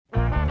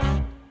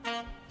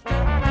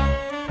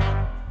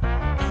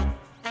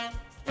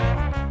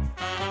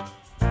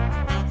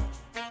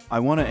I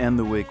want to end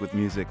the week with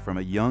music from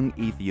a young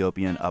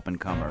Ethiopian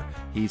up-and-comer.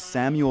 He's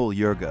Samuel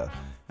Yirga.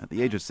 At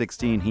the age of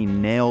 16, he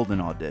nailed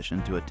an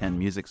audition to attend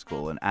music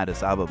school in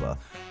Addis Ababa.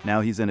 Now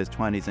he's in his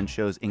 20s and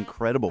shows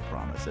incredible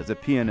promise as a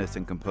pianist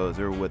and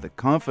composer with the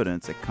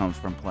confidence that comes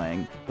from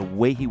playing the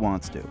way he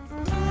wants to.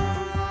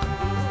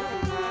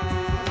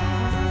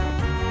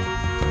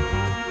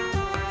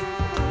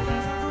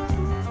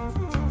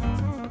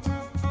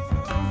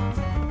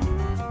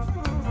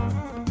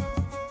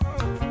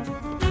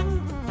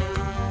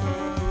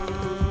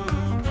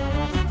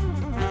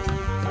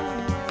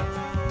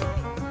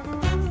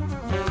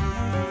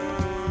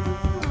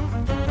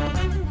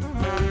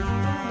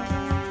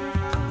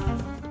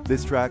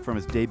 This track from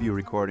his debut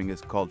recording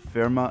is called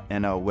Firma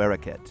Ena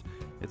Wereket.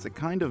 It's a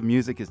kind of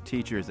music his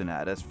teachers in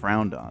Addis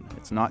frowned on.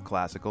 It's not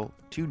classical,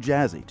 too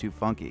jazzy, too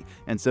funky.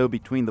 And so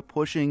between the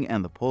pushing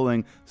and the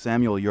pulling,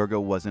 Samuel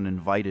Yirga wasn't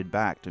invited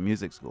back to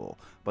music school.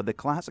 But the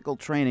classical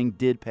training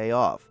did pay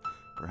off.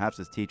 Perhaps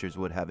his teachers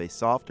would have a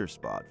softer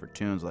spot for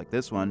tunes like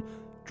this one,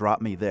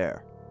 Drop Me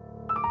There.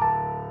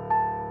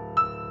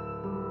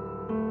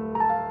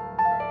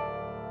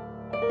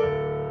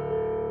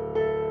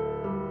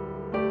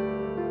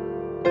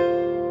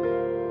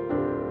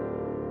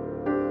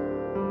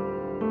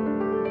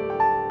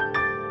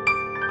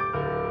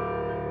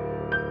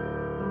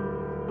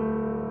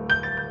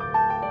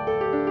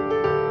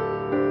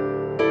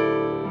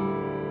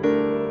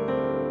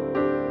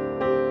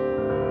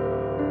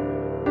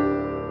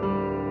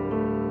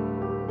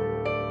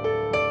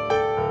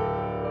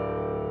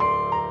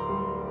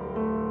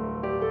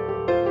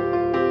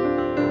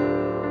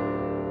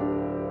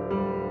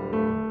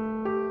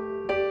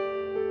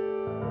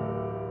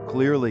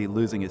 Clearly,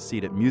 losing his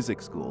seat at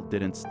music school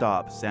didn't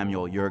stop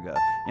Samuel Yirga.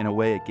 In a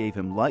way, it gave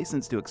him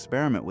license to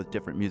experiment with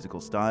different musical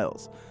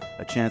styles.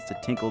 A chance to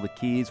tinkle the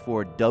keys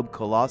for Dub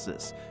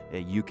Colossus,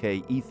 a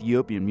UK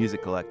Ethiopian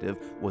music collective,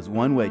 was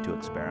one way to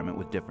experiment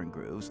with different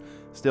grooves.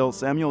 Still,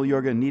 Samuel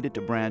Yirga needed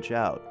to branch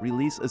out,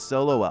 release a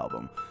solo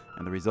album,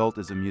 and the result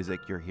is the music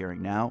you're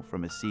hearing now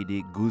from his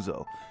CD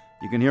Guzo.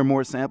 You can hear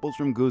more samples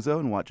from Guzo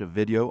and watch a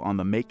video on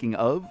the making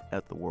of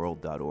at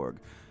theworld.org.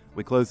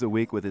 We close the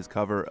week with his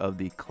cover of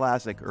the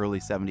classic early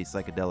 70s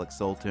psychedelic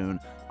soul tune,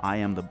 I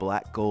Am the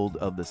Black Gold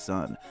of the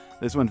Sun.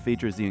 This one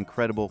features the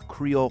incredible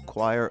Creole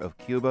Choir of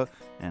Cuba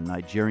and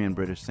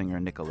Nigerian-British singer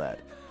Nicolette.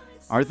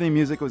 Our theme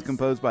music was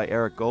composed by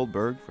Eric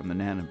Goldberg from the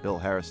Nan and Bill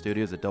Harris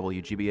studios at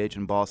WGBH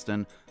in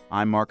Boston.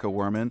 I'm Marco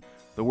Werman.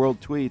 The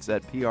World tweets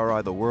at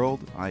PRI The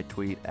World. I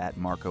tweet at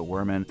Marco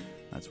Werman.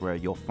 That's where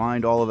you'll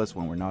find all of us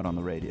when we're not on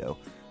the radio.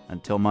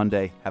 Until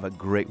Monday, have a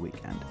great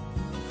weekend.